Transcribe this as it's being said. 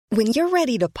When you're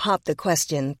ready to pop the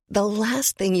question, the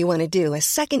last thing you want to do is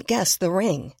second-guess the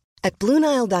ring. At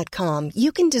BlueNile.com,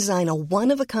 you can design a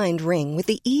one-of-a-kind ring with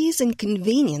the ease and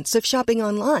convenience of shopping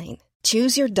online.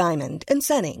 Choose your diamond and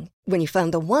setting. When you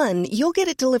find the one, you'll get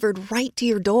it delivered right to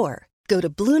your door. Go to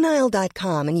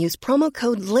BlueNile.com and use promo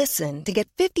code LISTEN to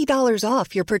get $50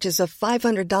 off your purchase of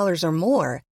 $500 or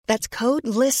more. That's code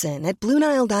LISTEN at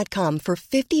BlueNile.com for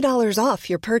 $50 off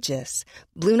your purchase.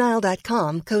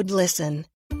 BlueNile.com, code LISTEN.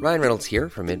 Ryan Reynolds here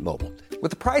from Mint Mobile. With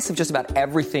the price of just about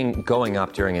everything going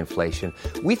up during inflation,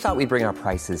 we thought we'd bring our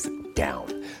prices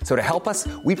down. So to help us,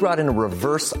 we brought in a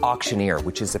reverse auctioneer,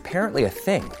 which is apparently a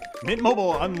thing. Mint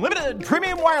Mobile Unlimited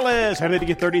Premium Wireless. How to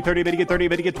get 30, 30, bit to get 30,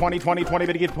 bit to get 20, 20, 20,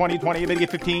 bit to get 20, 20, bit to get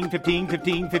 15, 15,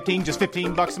 15, 15, just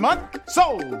 $15 a month?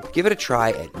 Sold! Give it a try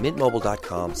at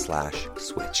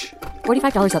mintmobile.com/switch.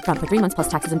 $45 up front for 3 months plus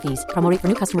taxes and fees. Promo rate for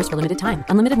new customers for limited time.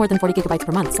 Unlimited more than 40 gigabytes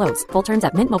per month. Slows full terms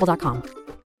at mintmobile.com.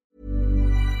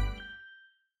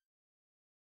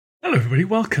 Hello everybody,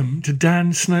 welcome to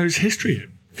Dan Snow's History.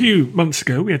 A few months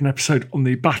ago we had an episode on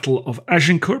the Battle of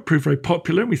Agincourt. It proved very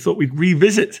popular and we thought we'd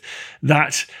revisit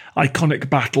that iconic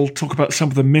battle, talk about some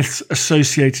of the myths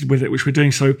associated with it, which we're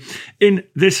doing so in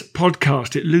this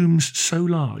podcast. It looms so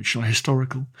large, our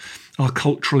historical, our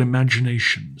cultural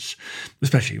imaginations,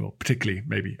 especially, well, particularly,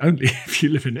 maybe only if you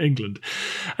live in England.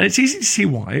 And it's easy to see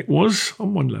why it was,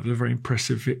 on one level, a very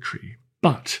impressive victory.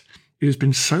 But it has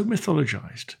been so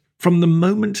mythologized from the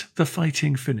moment the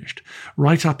fighting finished,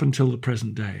 right up until the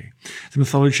present day. The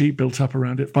mythology built up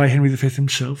around it by Henry V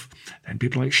himself, then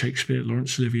people like Shakespeare,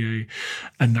 Laurence Olivier,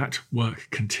 and that work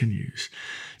continues.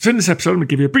 So in this episode, I'm going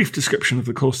to give you a brief description of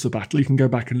the course of the battle. You can go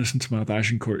back and listen to my other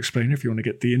Agincourt Explainer if you want to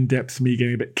get the in-depth me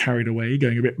getting a bit carried away,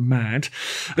 going a bit mad.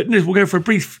 But we'll go for a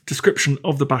brief description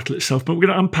of the battle itself, but we're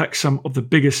going to unpack some of the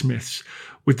biggest myths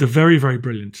with the very, very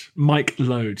brilliant Mike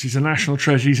Loades. He's a national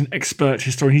treasure. He's an expert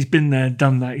historian. He's been there,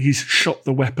 done that. He's shot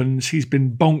the weapons. He's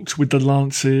been bonked with the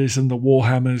lances and the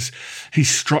warhammers.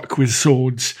 He's struck with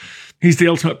swords. He's the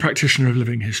ultimate practitioner of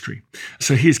living history.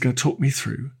 So he's going to talk me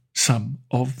through some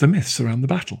of the myths around the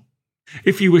battle.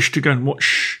 If you wish to go and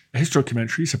watch history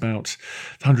documentaries about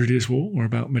the 100 Years' War or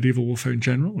about medieval warfare in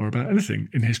general or about anything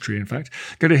in history, in fact,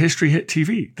 go to History Hit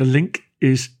TV. The link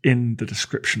is in the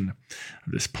description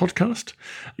of this podcast.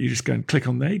 You just go and click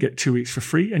on there, you get 2 weeks for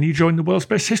free, and you join the world's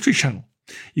best history channel.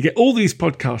 You get all these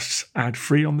podcasts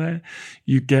ad-free on there.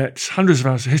 You get hundreds of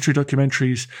hours of history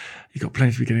documentaries. You've got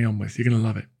plenty to be getting on with. You're going to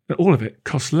love it. But all of it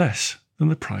costs less than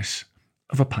the price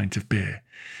of a pint of beer.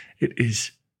 It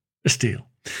is a steal.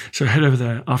 So head over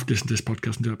there after listening to this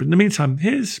podcast and do it. But in the meantime,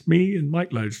 here's me and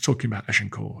Mike Loades talking about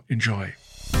Agincourt. Enjoy.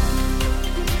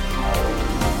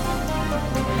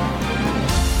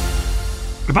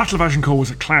 The Battle of Agincourt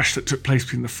was a clash that took place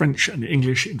between the French and the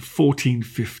English in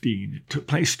 1415. It took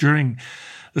place during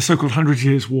the so-called 100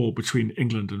 Years' War between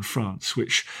England and France,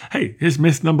 which, hey, here's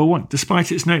myth number one,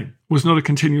 despite its name, was not a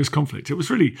continuous conflict. It was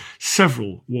really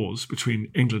several wars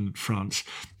between England and France,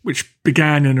 which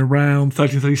began in around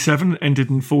 1337, ended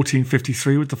in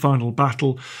 1453 with the final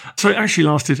battle. So it actually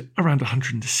lasted around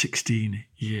 116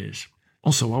 years.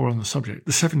 Also, while we're on the subject,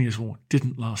 the 7 Years' War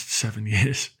didn't last 7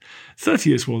 years. 30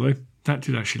 Years' War, though, that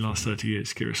did actually last 30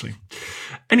 years, curiously.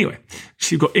 Anyway,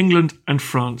 so you've got England and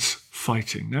France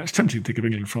fighting. Now, it's tempting to think of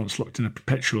England and France locked in a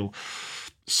perpetual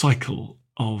cycle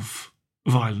of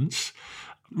violence.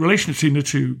 Relations between the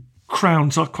two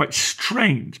crowns are quite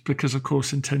strained because, of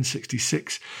course, in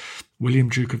 1066, William,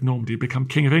 Duke of Normandy, had become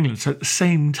King of England. So at the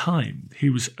same time,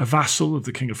 he was a vassal of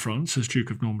the King of France as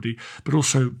Duke of Normandy, but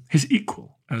also his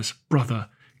equal as brother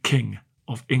King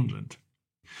of England.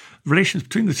 Relations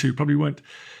between the two probably weren't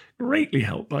greatly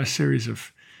helped by a series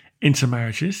of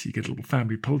intermarriages. You get a little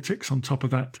family politics on top of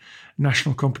that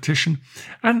national competition,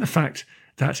 and the fact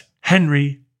that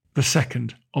Henry II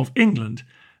of England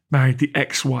married the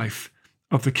ex-wife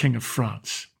of the King of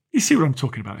France. You see what I'm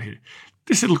talking about here?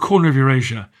 This little corner of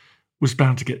Eurasia was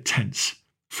bound to get tense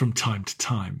from time to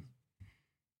time.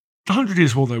 The 100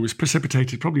 Years' War, though, was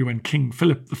precipitated probably when King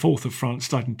Philip IV of France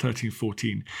died in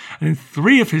 1314, and then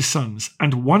 3 of his sons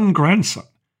and 1 grandson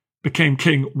became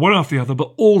king one after the other,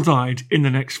 but all died in the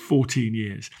next 14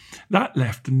 years. That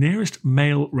left the nearest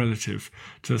male relative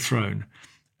to the throne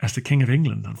as the King of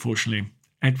England, unfortunately,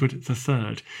 Edward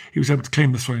III. He was able to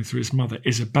claim the throne through his mother,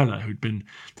 Isabella, who'd been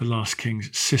the last king's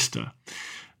sister.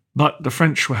 But the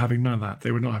French were having none of that.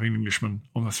 They were not having an Englishman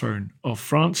on the throne of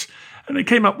France. And they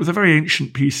came up with a very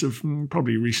ancient piece of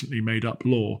probably recently made up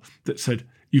law that said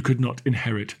you could not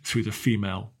inherit through the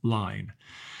female line.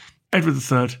 Edward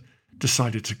III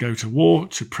decided to go to war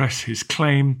to press his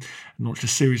claim and launched a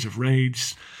series of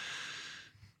raids.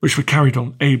 which were carried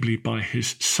on ably by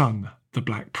his son, the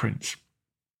Black Prince.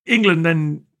 England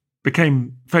then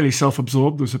became fairly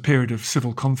self-absorbed. There was a period of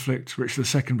civil conflict. Richard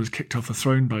II was kicked off the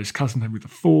throne by his cousin Henry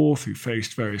IV, who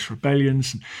faced various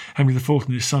rebellions, and Henry IV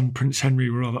and his son Prince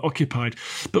Henry were rather occupied.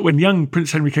 But when young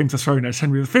Prince Henry came to the throne as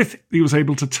Henry V, he was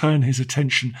able to turn his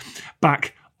attention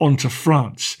back onto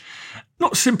France.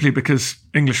 Not simply because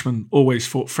Englishmen always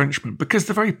fought Frenchmen, because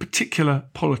the very particular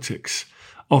politics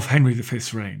of Henry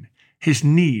V's reign, his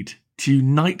need to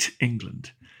unite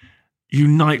England,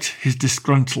 unite his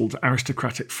disgruntled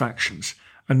aristocratic factions.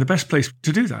 And the best place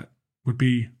to do that would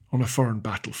be on a foreign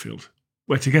battlefield,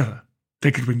 where together they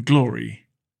could win glory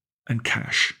and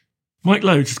cash. Mike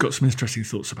Loades has got some interesting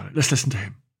thoughts about it. Let's listen to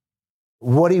him.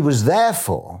 What he was there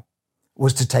for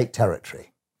was to take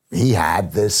territory. He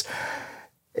had this,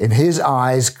 in his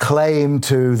eyes, claim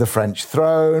to the French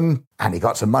throne, and he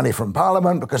got some money from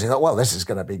Parliament because he thought, well, this is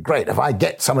going to be great. If I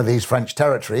get some of these French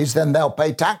territories, then they'll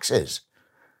pay taxes.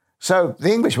 So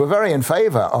the English were very in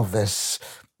favour of this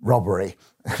robbery.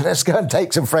 Let's go and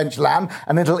take some French land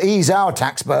and it'll ease our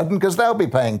tax burden because they'll be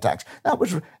paying tax. It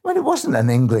wasn't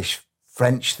an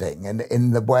English-French thing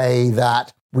in the way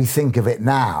that we think of it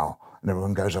now. And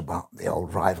everyone goes about the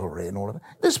old rivalry and all of it.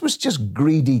 This was just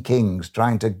greedy kings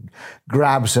trying to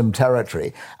grab some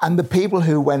territory. And the people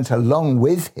who went along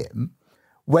with him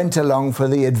went along for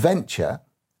the adventure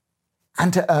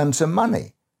and to earn some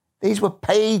money. These were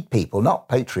paid people, not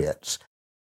patriots.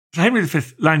 Henry V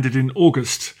landed in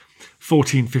August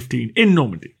 1415 in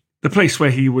Normandy, the place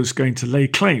where he was going to lay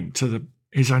claim to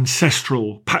his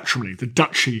ancestral patrimony, the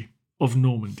Duchy of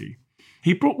Normandy.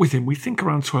 He brought with him, we think,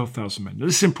 around 12,000 men. Now,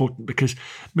 this is important because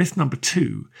myth number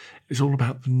 2 is all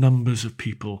about the numbers of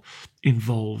people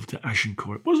involved at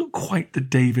Agincourt. It wasn't quite the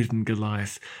David and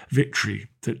Goliath victory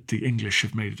that the English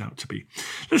have made it out to be.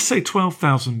 Let's say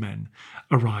 12,000 men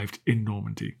arrived in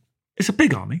Normandy. It's a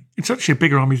big army. It's actually a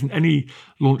bigger army than any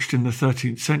launched in the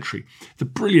 13th century. The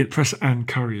brilliant Professor Anne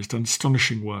Curry has done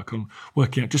astonishing work on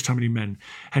working out just how many men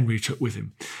Henry took with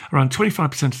him. Around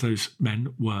 25% of those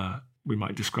men were, we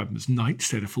might describe them as knights.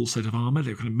 They had a full set of armour.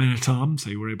 They were kind of men-at-arms.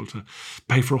 They were able to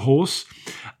pay for a horse.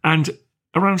 And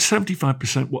around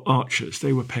 75% were archers.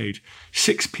 They were paid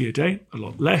 6p a day, a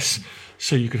lot less,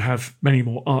 so you could have many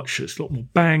more archers, a lot more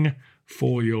bang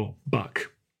for your buck.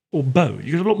 Or bow.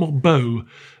 You get a lot more bow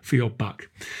for your buck.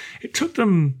 It took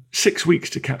them 6 weeks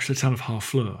to capture the town of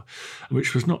Harfleur,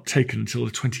 which was not taken until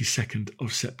the 22nd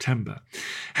of September.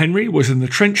 Henry was in the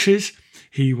trenches.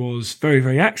 He was very,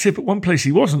 very active, but one place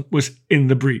he wasn't was in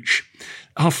the breach.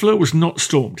 Harfleur was not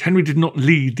stormed. Henry did not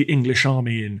lead the English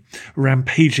army in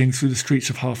rampaging through the streets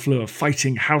of Harfleur,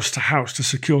 fighting house to house to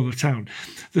secure the town.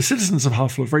 The citizens of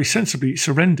Harfleur very sensibly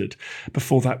surrendered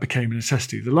before that became a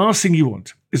necessity. The last thing you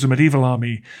want is a medieval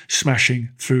army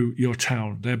smashing through your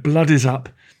town. Their blood is up.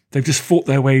 They've just fought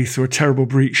their way through a terrible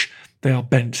breach. They are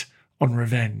bent on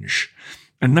revenge.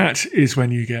 And that is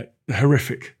when you get the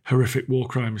horrific war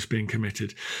crimes being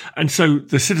committed. And so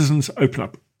the citizens open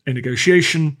up a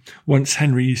negotiation. Once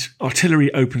Henry's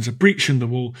artillery opens a breach in the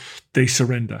wall, they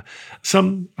surrender.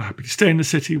 Some are happy to stay in the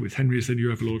city with Henry as their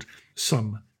new overlord.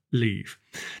 Some leave.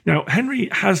 Now, Henry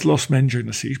has lost men during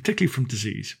the siege, particularly from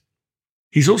disease.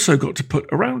 He's also got to put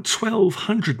around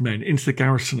 1,200 men into the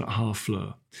garrison at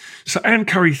Harfleur. So Anne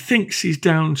Curry thinks he's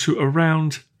down to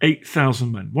around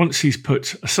 8,000 men. Once he's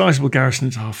put a sizable garrison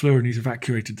into Harfleur and he's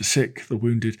evacuated the sick, the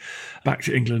wounded, back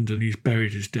to England and he's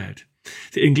buried his dead.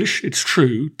 The English, it's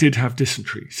true, did have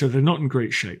dysentery, so they're not in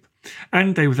great shape.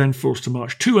 And they were then forced to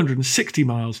march 260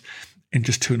 miles in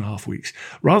just 2.5 weeks.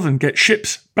 Rather than get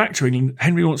ships back to England,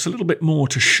 Henry wants a little bit more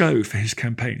to show for his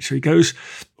campaign. So he goes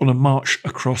on a march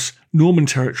across Norman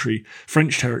territory,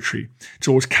 French territory,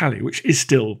 towards Calais, which is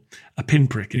still a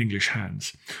pinprick in English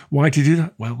hands. Why did he do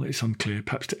that? Well, it's unclear.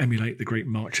 Perhaps to emulate the great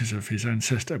marches of his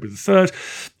ancestor Edward III,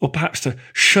 or perhaps to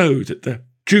show that the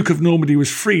Duke of Normandy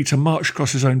was free to march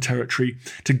across his own territory,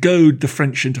 to goad the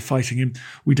French into fighting him.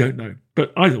 We don't know.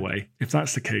 But either way, if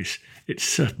that's the case, it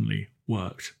certainly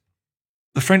worked.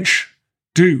 The French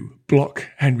do block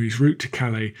Henry's route to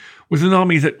Calais with an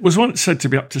army that was once said to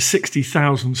be up to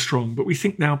 60,000 strong, but we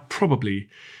think now probably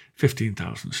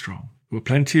 15,000 strong. There were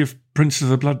plenty of princes of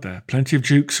the blood there, plenty of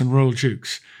dukes and royal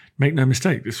dukes. Make no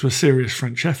mistake, this was a serious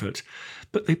French effort,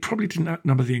 but they probably didn't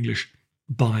outnumber the English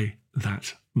by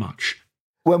that much.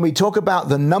 When we talk about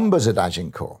the numbers at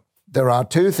Agincourt, there are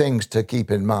two things to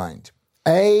keep in mind.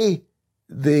 A,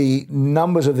 the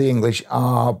numbers of the English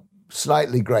are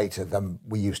slightly greater than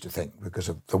we used to think because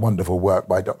of the wonderful work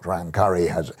by Dr. Anne Curry.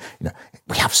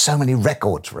 We have so many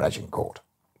records for Agincourt.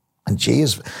 And she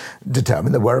has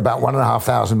determined there were about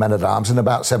 1,500 men-at-arms and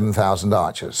about 7,000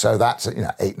 archers. So that's,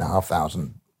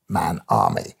 8,500 man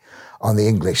army on the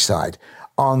English side.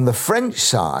 On the French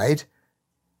side,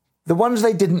 the ones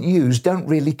they didn't use don't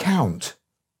really count.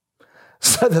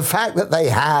 So the fact that they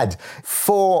had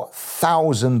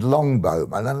 4,000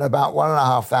 longbowmen and about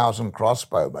 1,500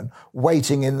 crossbowmen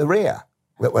waiting in the rear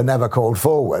that were never called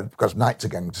forward because knights are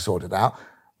going to sort it out,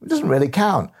 it doesn't really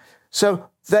count. So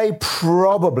they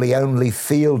probably only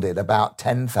fielded about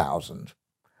 10,000.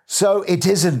 So it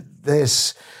isn't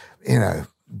this,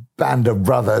 band of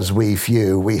brothers, we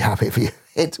few, we happy few.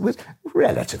 It was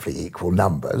relatively equal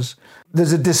numbers.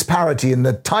 There's a disparity in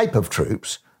the type of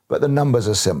troops, but the numbers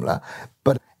are similar.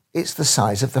 But it's the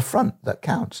size of the front that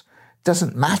counts. It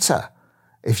doesn't matter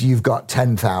if you've got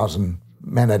 10,000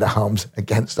 men-at-arms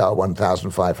against our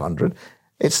 1,500.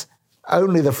 It's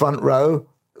only the front row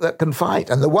that can fight.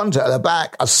 And the ones at the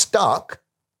back are stuck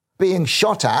being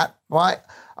shot at by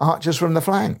archers from the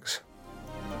flanks.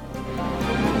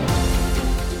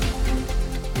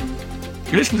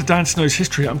 You listen to Dan Snow's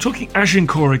History. I'm talking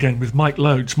Agincourt again with Mike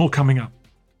Loades. More coming up.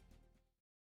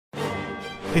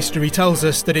 History tells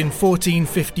us that in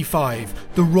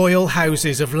 1455, the royal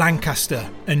houses of Lancaster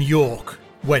and York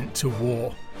went to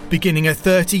war, beginning a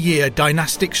 30-year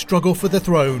dynastic struggle for the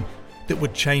throne that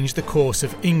would change the course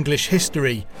of English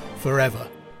history forever.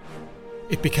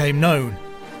 It became known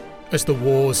as the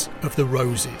Wars of the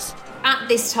Roses. At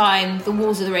this time, the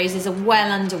Wars of the Roses are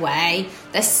well underway.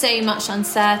 There's so much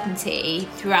uncertainty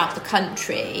throughout the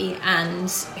country and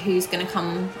who's going to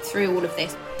come through all of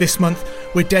this. This month,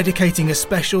 we're dedicating a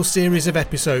special series of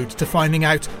episodes to finding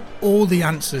out all the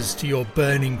answers to your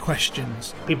burning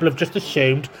questions. People have just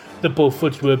assumed the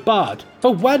Beauforts were barred. So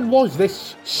when was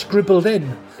this scribbled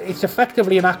in? It's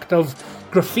effectively an act of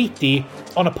graffiti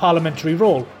on a parliamentary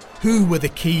roll. Who were the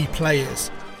key players?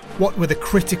 What were the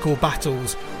critical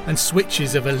battles and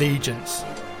switches of allegiance?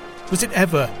 Was it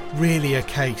ever really a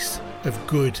case of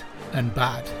good and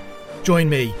bad? Join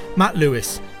me, Matt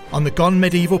Lewis, on the Gone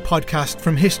Medieval podcast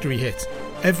from History Hit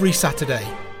every Saturday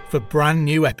for brand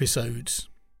new episodes.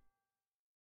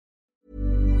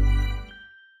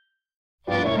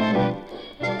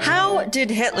 How did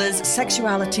Hitler's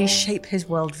sexuality shape his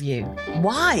worldview?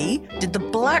 Why did the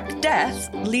Black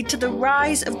Death lead to the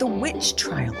rise of the witch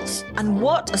trials? And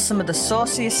what are some of the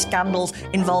sauciest scandals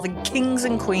involving kings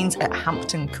and queens at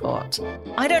Hampton Court?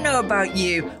 I don't know about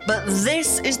you, but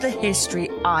this is the history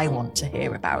I want to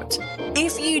hear about.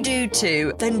 If you do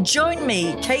too, then join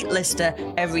me, Kate Lister,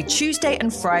 every Tuesday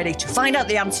and Friday to find out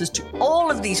the answers to all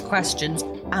of these questions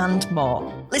and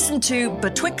more. Listen to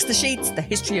Betwixt the Sheets, the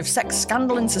history of sex,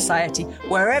 scandal and society,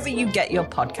 wherever you get your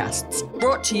podcasts.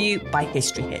 Brought to you by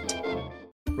History Hit.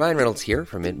 Ryan Reynolds here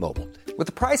from Mint Mobile. With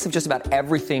the price of just about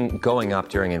everything going up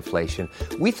during inflation,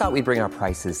 we thought we'd bring our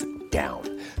prices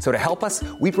down. So to help us,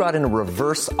 we brought in a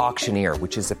reverse auctioneer,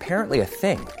 which is apparently a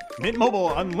thing. Mint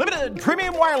Mobile Unlimited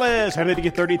Premium Wireless. How to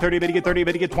get 30, 30, bit to get 30,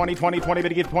 bit to get 20, 20, 20, bit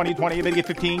to get 20, 20, bit to get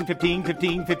 15, 15,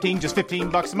 15, 15, just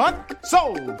 $15 a month?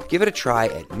 Sold! Give it a try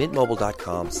at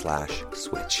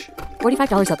mintmobile.com/switch.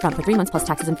 $45 up front for 3 months plus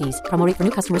taxes and fees. Promo rate for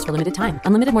new customers for limited time.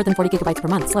 Unlimited more than 40 gigabytes per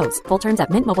month. Slows full terms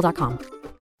at mintmobile.com.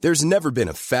 There's never been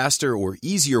a faster or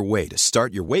easier way to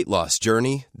start your weight loss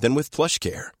journey than with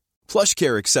PlushCare.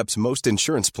 PlushCare accepts most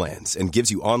insurance plans and gives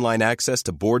you online access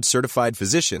to board-certified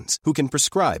physicians who can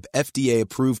prescribe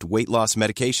FDA-approved weight loss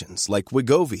medications like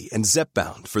Wegovy and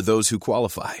Zepbound for those who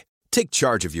qualify. Take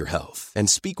charge of your health and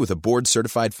speak with a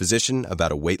board-certified physician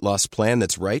about a weight loss plan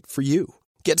that's right for you.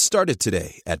 Get started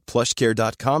today at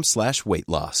plushcare.com/weight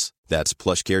loss. That's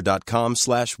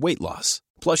plushcare.com/weight loss.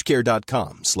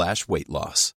 plushcare.com/weight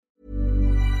loss.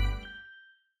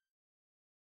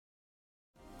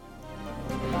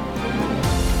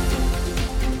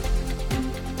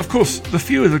 Of course, the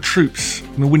fewer the troops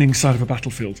on the winning side of a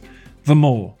battlefield, the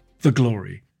more the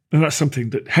glory. And that's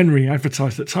something that Henry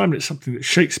advertised at the time, and it's something that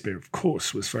Shakespeare, of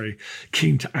course, was very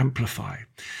keen to amplify.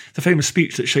 The famous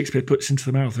speech that Shakespeare puts into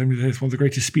the mouth, Henry VIII, one of the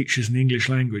greatest speeches in the English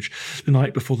language, the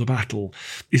night before the battle,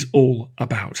 is all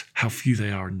about how few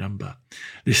they are in number.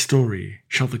 This story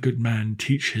shall the good man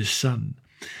teach his son.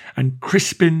 And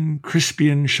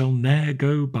Crispian shall ne'er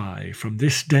go by from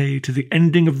this day to the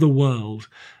ending of the world,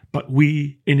 but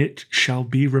we in it shall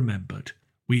be remembered,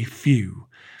 we few,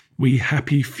 we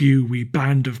happy few, we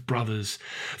band of brothers.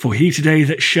 For he today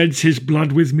that sheds his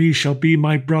blood with me shall be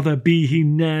my brother, be he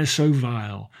ne'er so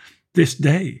vile. This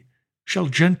day shall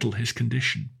gentle his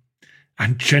condition.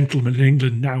 And gentlemen in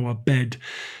England now abed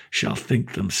shall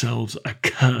think themselves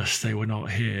accursed they were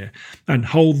not here, and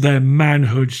hold their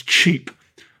manhoods cheap,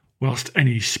 whilst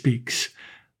any speaks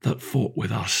that fought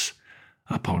with us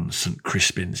upon St.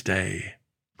 Crispin's Day.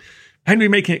 Henry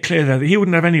making it clear there that he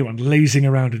wouldn't have anyone lazing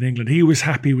around in England. He was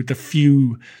happy with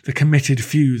the committed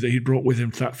few that he'd brought with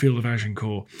him to that field of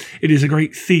Agincourt. It is a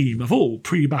great theme of all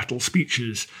pre-battle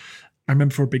speeches. I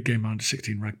remember for a big game, my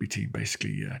under-16 rugby team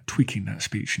basically tweaking that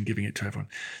speech and giving it to everyone.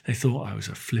 They thought I was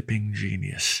a flipping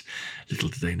genius. Little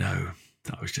did they know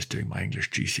that I was just doing my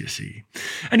English GCSE.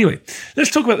 Anyway,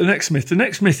 let's talk about the next myth. The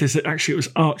next myth is that actually it was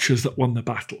archers that won the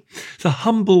battle. The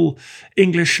humble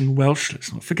English and Welsh,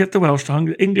 let's not forget the Welsh,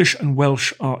 the English and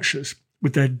Welsh archers,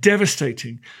 with their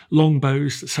devastating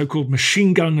longbows, the so-called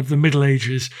machine gun of the Middle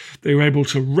Ages, they were able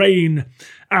to rain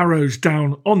arrows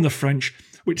down on the French,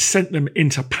 which sent them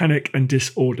into panic and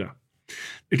disorder.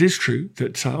 It is true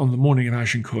that on the morning of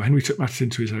Agincourt, Henry took matters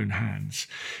into his own hands.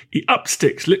 He upped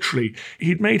sticks, literally.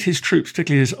 He'd made his troops,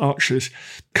 particularly his archers,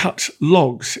 cut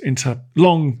logs into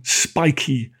long,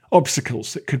 spiky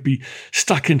obstacles that could be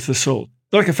stuck into the soil.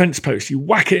 Like a fence post, you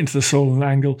whack it into the soil at an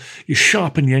angle, you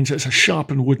sharpen the end, so it's a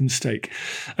sharpened wooden stake.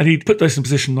 And he'd put those in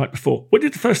position the night before. What he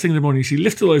did the first thing in the morning is he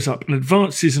lifted those up and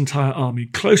advanced his entire army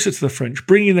closer to the French,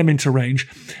 bringing them into range,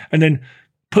 and then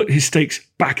put his stakes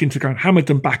back into the ground, hammered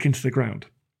them back into the ground.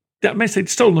 That meant they'd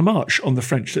stolen the march on the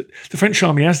French, that the French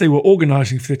army, as they were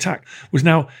organising for the attack, was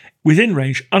now within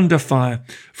range, under fire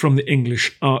from the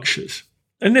English archers.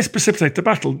 And this precipitated the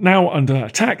battle. Now under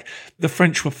attack, the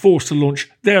French were forced to launch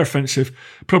their offensive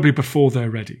probably before they're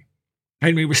ready.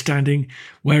 Henry was standing,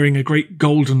 wearing a great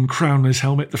golden crown on his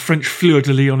helmet, the French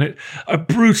fleur-de-lis on it, a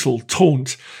brutal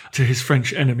taunt to his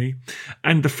French enemy.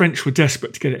 And the French were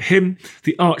desperate to get at him.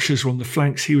 The archers were on the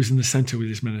flanks. He was in the centre with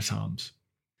his men-at-arms.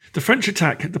 The French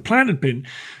attack, the plan had been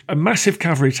a massive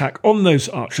cavalry attack on those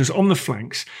archers, on the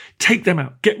flanks, take them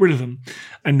out, get rid of them,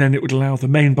 and then it would allow the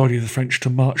main body of the French to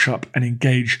march up and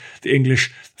engage the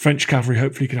English. French cavalry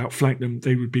hopefully could outflank them.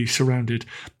 They would be surrounded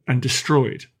and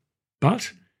destroyed.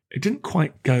 But it didn't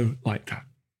quite go like that.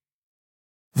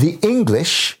 The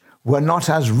English were not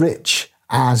as rich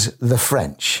as the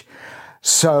French.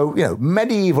 So,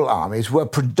 medieval armies were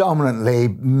predominantly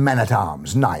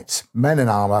men-at-arms, knights, men in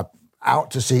armour,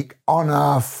 out to seek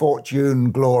honour,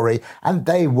 fortune, glory, and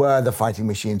they were the fighting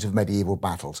machines of medieval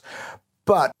battles.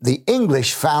 But the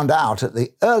English found out at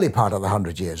the early part of the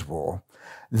 100 Years' War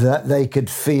that they could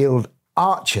field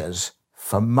archers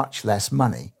for much less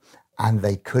money, and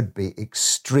they could be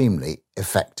extremely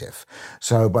effective.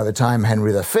 So by the time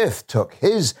Henry V took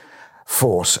his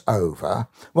force over,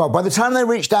 by the time they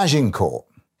reached Agincourt,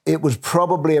 it was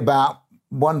probably about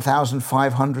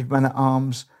 1,500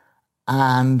 men-at-arms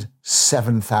and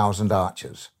 7,000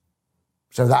 archers.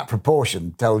 So that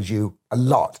proportion tells you a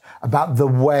lot about the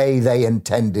way they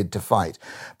intended to fight.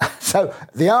 So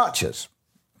the archers,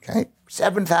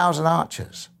 7,000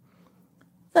 archers,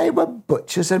 they were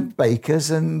butchers and bakers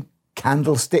and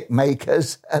candlestick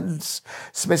makers and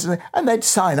smiths, and they'd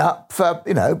sign up for,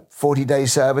 40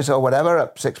 days service or whatever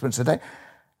at 6 a day.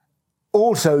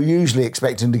 Also usually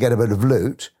expecting to get a bit of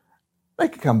loot. They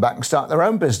could come back and start their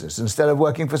own business instead of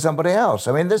working for somebody else.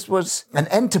 I mean, this was an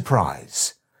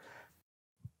enterprise.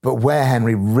 But where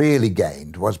Henry really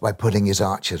gained was by putting his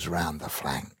archers around the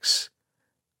flanks.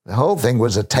 The whole thing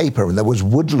was a taper, and there was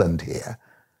woodland here.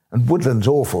 And woodland's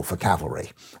awful for cavalry.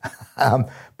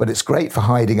 But it's great for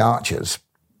hiding archers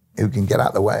who can get out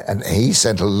of the way. And he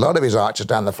sent a lot of his archers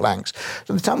down the flanks.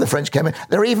 So by the time the French came in,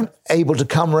 they were even able to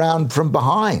come round from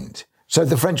behind. So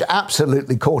the French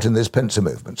absolutely caught in this pincer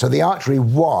movement. So the archery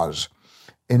was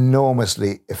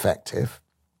enormously effective.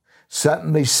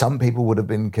 Certainly some people would have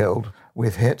been killed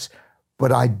with hits,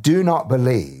 but I do not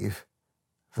believe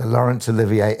the Laurence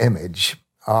Olivier image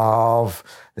of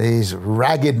these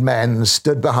ragged men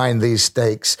stood behind these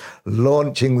stakes,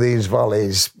 launching these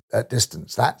volleys at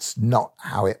distance. That's not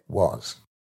how it was.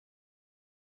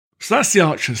 So that's the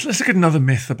archers. Let's look at another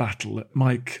myth of battle that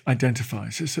Mike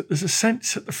identifies. Is that there's a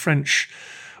sense that the French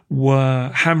were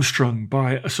hamstrung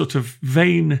by a sort of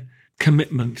vain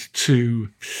commitment to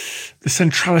the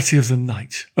centrality of the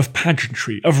knight, of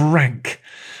pageantry, of rank.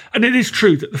 And it is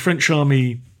true that the French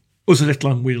army was a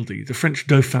little unwieldy. The French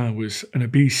Dauphin was an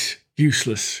obese,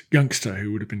 useless youngster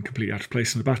who would have been completely out of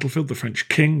place in the battlefield. The French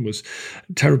king was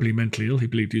terribly mentally ill. He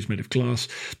believed he was made of glass.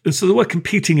 And so there were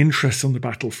competing interests on the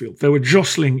battlefield. There were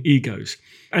jostling egos.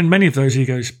 And many of those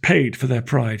egos paid for their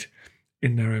pride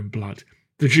in their own blood.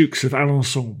 The Dukes of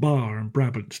Alençon, Bar and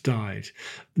Brabant died.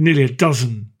 Nearly a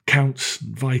dozen counts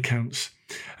and viscounts,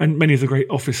 and many of the great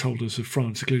office holders of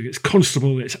France, including its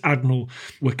constable and its admiral,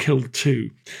 were killed too.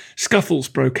 Scuffles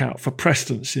broke out for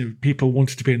precedence. People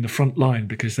wanted to be in the front line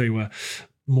because they were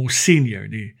more senior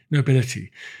in the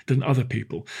nobility than other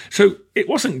people. So it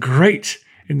wasn't great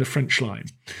in the French line.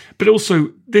 But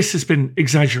also, this has been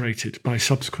exaggerated by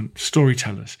subsequent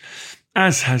storytellers,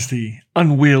 as has the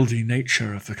unwieldy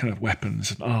nature of the kind of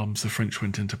weapons and arms the French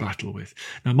went into battle with.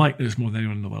 Now, Mike knows more than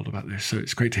anyone in the world about this, so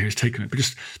it's great to hear his take on it. But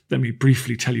just let me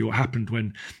briefly tell you what happened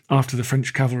when, after the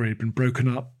French cavalry had been broken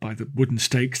up by the wooden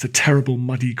stakes, the terrible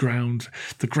muddy ground,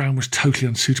 the ground was totally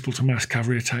unsuitable to mass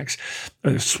cavalry attacks,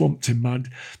 swamped in mud.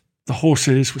 The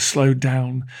horses were slowed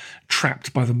down,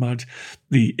 trapped by the mud.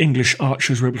 The English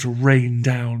archers were able to rain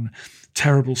down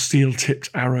terrible steel-tipped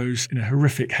arrows in a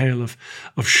horrific hail of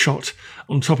shot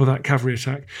on top of that cavalry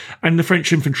attack. And the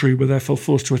French infantry were therefore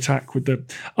forced to attack with the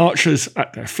archers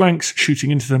at their flanks, shooting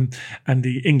into them, and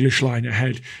the English line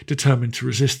ahead determined to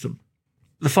resist them.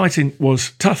 The fighting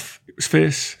was tough. It was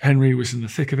fierce. Henry was in the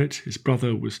thick of it. His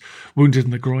brother was wounded in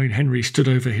the groin. Henry stood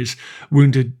over his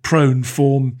wounded, prone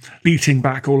form, beating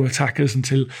back all attackers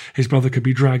until his brother could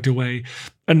be dragged away.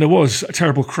 And there was a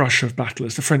terrible crush of battle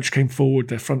as the French came forward.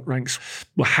 Their front ranks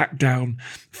were hacked down.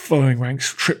 Following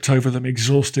ranks tripped over them,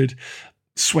 exhausted,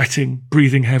 sweating,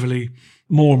 breathing heavily.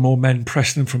 More and more men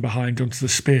pressed them from behind onto the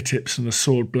spear tips and the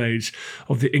sword blades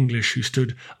of the English who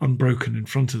stood unbroken in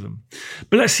front of them.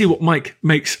 But let's see what Mike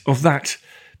makes of that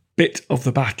bit of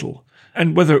the battle,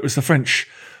 and whether it was the French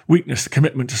weakness, the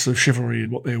commitment to sort of chivalry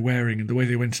and what they were wearing and the way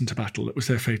they went into battle that was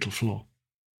their fatal flaw.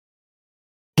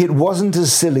 It wasn't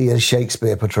as silly as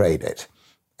Shakespeare portrayed it.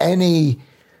 Any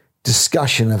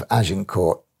discussion of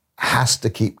Agincourt has to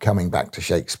keep coming back to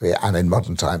Shakespeare, and in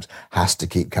modern times has to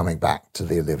keep coming back to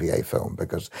the Olivier film,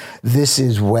 because this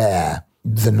is where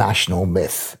the national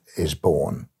myth is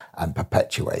born and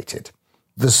perpetuated.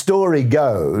 The story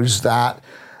goes that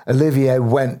Olivier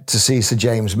went to see Sir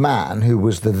James Mann, who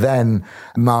was the then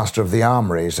Master of the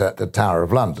Armouries at the Tower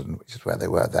of London, which is where they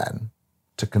were then,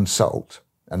 to consult.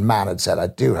 And Mann had said, I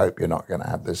do hope you're not going to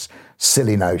have this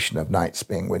silly notion of knights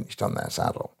being winched on their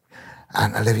saddle.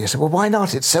 And Olivier said, well, why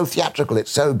not? It's so theatrical,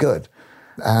 it's so good.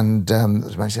 And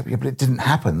the man said, yeah, but it didn't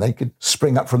happen. They could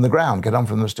spring up from the ground, get on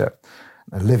from the stirrup.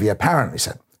 And Olivier apparently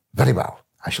said, very well,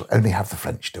 I shall only have the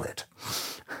French do it.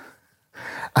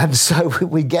 And so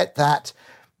we get that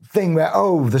thing where,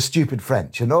 oh, the stupid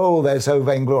French, and oh, they're so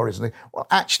vainglorious. And well,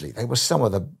 actually, they were some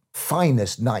of the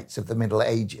finest knights of the Middle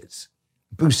Ages.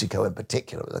 Boucicaut in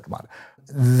particular was the commander.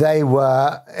 They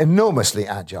were enormously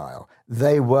agile.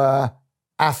 They were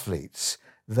athletes.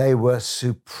 They were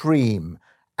supreme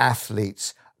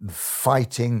athletes.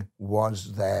 Fighting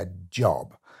was their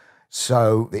job.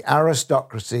 So the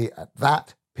aristocracy at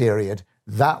that period,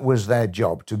 that was their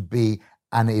job, to be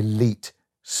an elite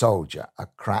soldier, a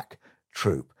crack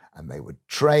troop. And they would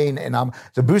train in armor.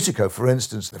 So Boucicaut, for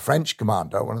instance, the French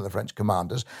commander, one of the French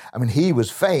commanders, I mean, he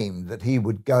was famed that he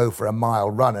would go for a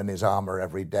mile run in his armor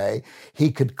every day.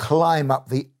 He could climb up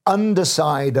the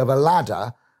underside of a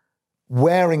ladder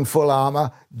wearing full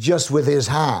armor just with his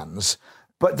hands.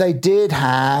 But they did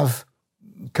have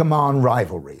command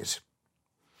rivalries.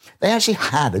 They actually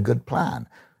had a good plan.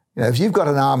 You know, if you've got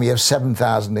an army of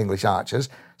 7,000 English archers,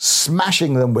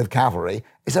 smashing them with cavalry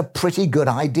is a pretty good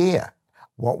idea.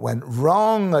 What went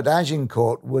wrong at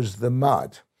Agincourt was the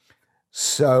mud.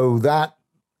 So that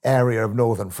area of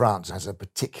northern France has a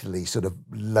particularly sort of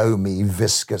loamy,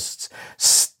 viscous,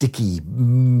 sticky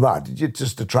mud.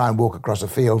 Just to try and walk across a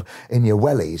field in your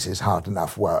wellies is hard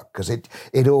enough work, because it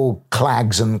all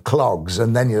clags and clogs,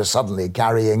 and then you're suddenly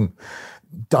carrying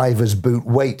diver's boot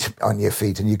weight on your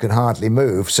feet and you can hardly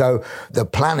move. So the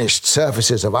planished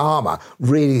surfaces of armour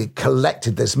really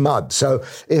collected this mud. So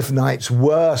if knights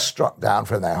were struck down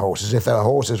from their horses, if their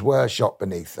horses were shot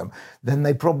beneath them, then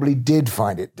they probably did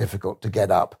find it difficult to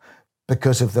get up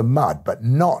because of the mud, but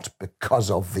not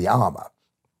because of the armour.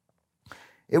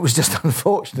 It was just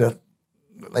unfortunate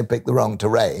they picked the wrong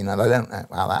terrain, and I don't know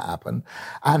how that happened.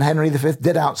 And Henry V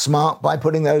did outsmart by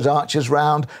putting those archers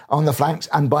round on the flanks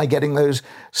and by getting those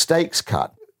stakes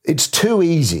cut. It's too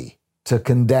easy to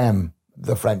condemn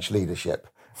the French leadership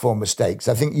for mistakes.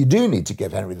 I think you do need to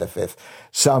give Henry V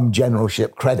some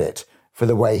generalship credit for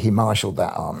the way he marshalled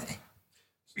that army.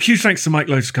 Huge thanks to Mike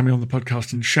Lodes for coming on the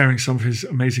podcast and sharing some of his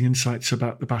amazing insights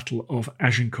about the Battle of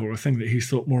Agincourt, a thing that he's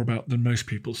thought more about than most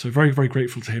people. So very, very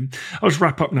grateful to him. I'll just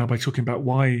wrap up now by talking about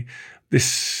why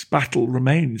this battle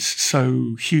remains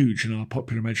so huge in our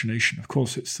popular imagination. Of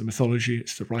course, it's the mythology,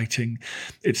 it's the writing,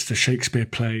 it's the Shakespeare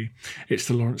play, it's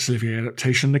the Laurence Olivier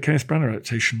adaptation, the Kenneth Branagh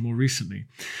adaptation more recently.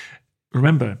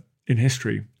 Remember, in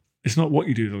history, it's not what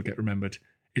you do that'll get remembered.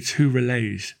 It's who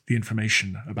relays the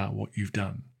information about what you've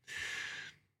done.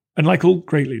 And like all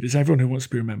great leaders, everyone who wants to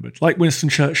be remembered, like Winston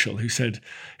Churchill, who said,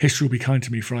 history will be kind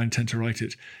to me for I intend to write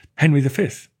it, Henry V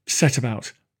set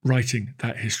about writing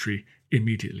that history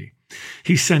immediately.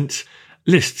 He sent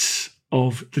lists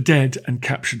of the dead and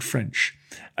captured French,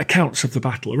 accounts of the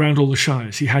battle around all the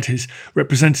shires. He had his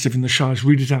representative in the shires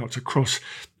read it out across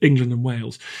England and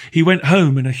Wales. He went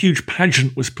home and a huge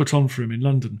pageant was put on for him in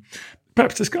London,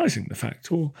 perhaps disguising the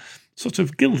fact or sort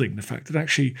of gilding the fact that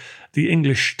actually the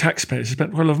English taxpayers had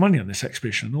spent quite a lot of money on this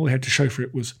expedition, and all they had to show for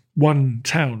it was one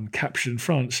town captured in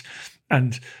France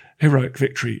and heroic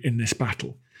victory in this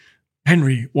battle.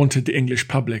 Henry wanted the English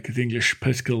public, the English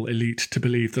political elite, to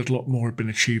believe that a lot more had been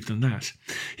achieved than that.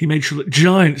 He made sure that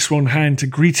giants were on hand to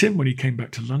greet him when he came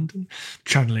back to London,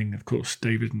 channeling, of course,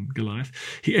 David and Goliath.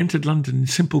 He entered London in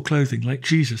simple clothing, like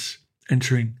Jesus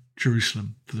entering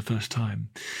Jerusalem for the first time.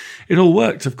 It all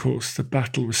worked, of course. The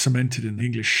battle was cemented in the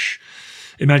English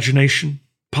imagination.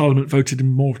 Parliament voted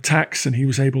him more tax, and he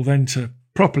was able then to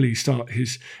properly start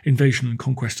his invasion and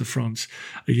conquest of France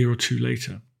a year or two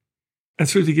later. And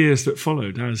through the years that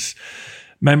followed, as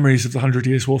memories of the 100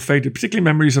 Years' War faded, particularly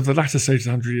memories of the latter stage of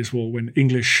the 100 Years' War, when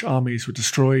English armies were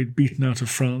destroyed, beaten out of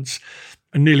France,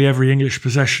 and nearly every English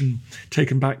possession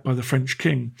taken back by the French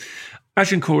king,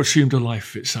 Agincourt assumed a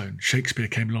life of its own. Shakespeare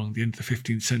came along at the end of the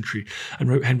 15th century and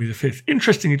wrote Henry V.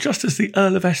 Interestingly, just as the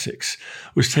Earl of Essex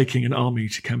was taking an army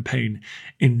to campaign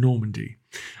in Normandy.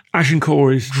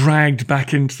 Agincourt is dragged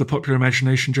back into the popular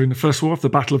imagination during the First War of the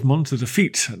Battle of Mons. The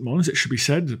defeat at Mons, it should be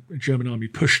said, the German army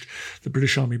pushed the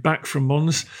British army back from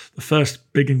Mons, the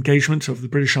first big engagement of the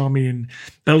British army in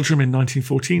Belgium in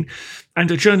 1914.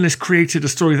 And a journalist created a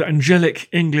story that angelic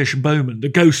English bowmen, the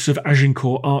ghosts of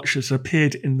Agincourt archers,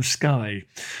 appeared in the sky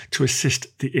to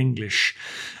assist the English.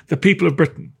 The people of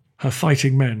Britain, her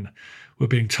fighting men, were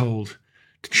being told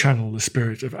to channel the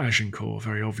spirit of Agincourt,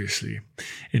 very obviously,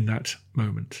 in that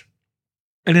moment.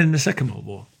 And in the Second World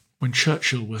War, when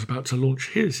Churchill was about to launch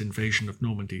his invasion of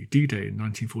Normandy, D-Day in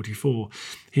 1944,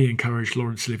 he encouraged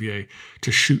Laurence Olivier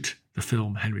to shoot the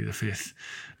film Henry V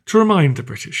to remind the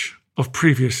British of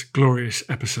previous glorious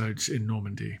episodes in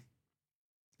Normandy.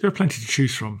 There are plenty to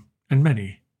choose from, and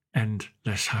many end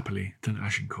less happily than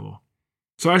Agincourt.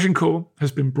 So Agincourt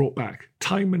has been brought back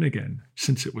time and again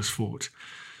since it was fought.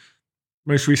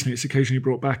 Most recently, it's occasionally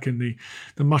brought back in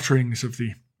the mutterings of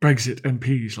the Brexit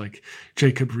MPs like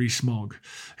Jacob Rees-Mogg,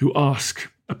 who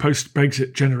ask a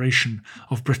post-Brexit generation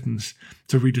of Britons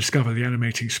to rediscover the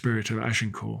animating spirit of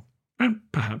Agincourt. And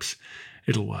perhaps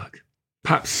it'll work.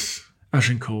 Perhaps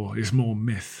Agincourt is more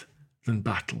myth than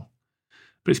battle.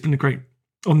 But it's been great,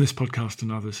 on this podcast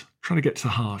and others, trying to get to the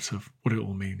heart of what it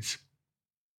all means.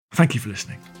 Thank you for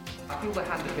listening. I feel the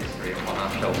hand of history upon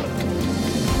our shoulders.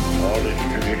 All this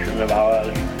tradition of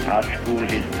ours, our school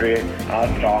history, our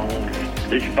songs,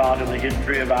 this part of the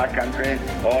history of our country,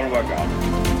 all were gone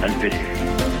and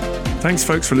finished. Thanks,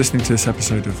 folks, for listening to this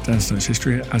episode of Dan Snow's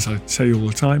History. As I say all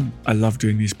the time, I love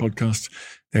doing these podcasts.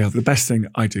 They are the best thing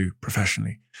I do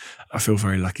professionally. I feel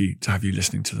very lucky to have you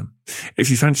listening to them.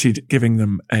 If you fancied giving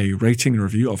them a rating and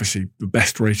review, obviously the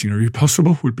best rating and review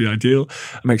possible would be ideal.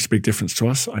 It makes a big difference to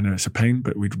us. I know it's a pain,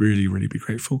 but we'd really, really be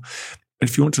grateful. And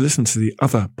if you want to listen to the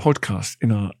other podcasts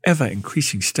in our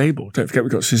ever-increasing stable, don't forget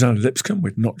we've got Susanna Lipscomb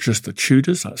with Not Just the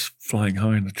Tudors. That's flying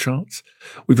high in the charts.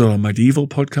 We've got our medieval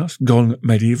podcast, Gone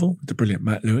Medieval, with the brilliant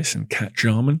Matt Lewis and Kat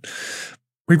Jarman.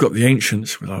 We've got The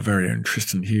Ancients with our very own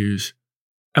Tristan Hughes.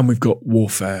 And we've got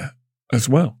Warfare as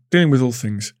well, dealing with all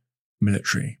things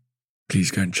military.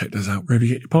 Please go and check those out wherever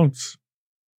you get your pods.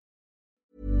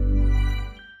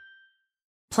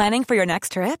 Planning for your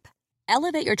next trip?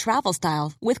 Elevate your travel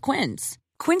style with Quince.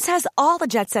 Quince has all the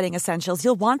jet-setting essentials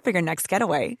you'll want for your next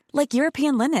getaway, like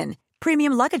European linen,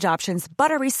 premium luggage options,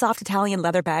 buttery soft Italian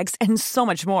leather bags, and so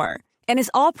much more. And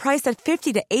is all priced at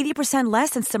 50 to 80% less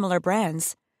than similar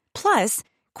brands. Plus,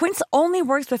 Quince only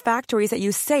works with factories that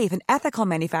use safe and ethical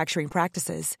manufacturing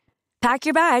practices. Pack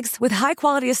your bags with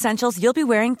high-quality essentials you'll be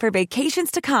wearing for vacations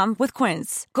to come with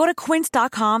Quince. Go to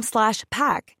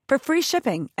quince.com/pack for free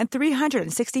shipping and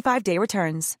 365-day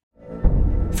returns.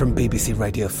 From BBC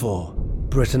Radio 4,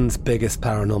 Britain's biggest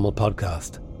paranormal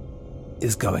podcast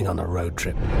is going on a road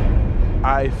trip.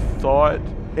 I thought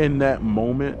in that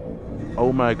moment,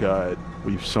 oh my God,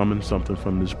 we've summoned something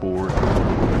from this board.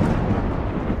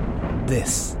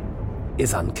 This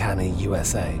is Uncanny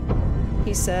USA.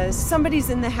 He says, somebody's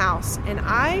in the house, and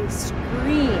I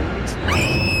screamed.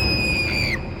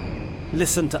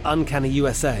 Listen to Uncanny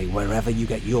USA wherever you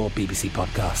get your BBC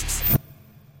podcasts,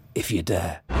 if you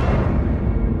dare.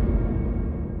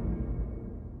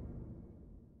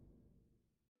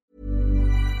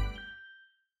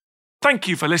 Thank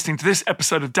you for listening to this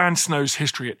episode of Dan Snow's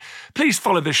History. Please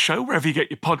follow this show wherever you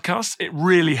get your podcasts. It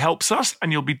really helps us,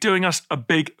 and you'll be doing us a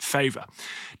big favour.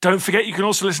 Don't forget, you can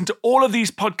also listen to all of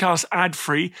these podcasts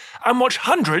ad-free and watch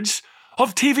hundreds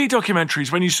of TV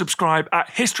documentaries when you subscribe at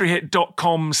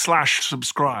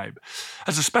historyhit.com/subscribe.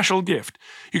 As a special gift,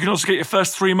 you can also get your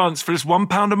first 3 months for just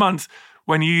 £1 a month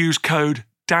when you use code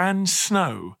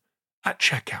DANSNOW at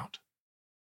checkout.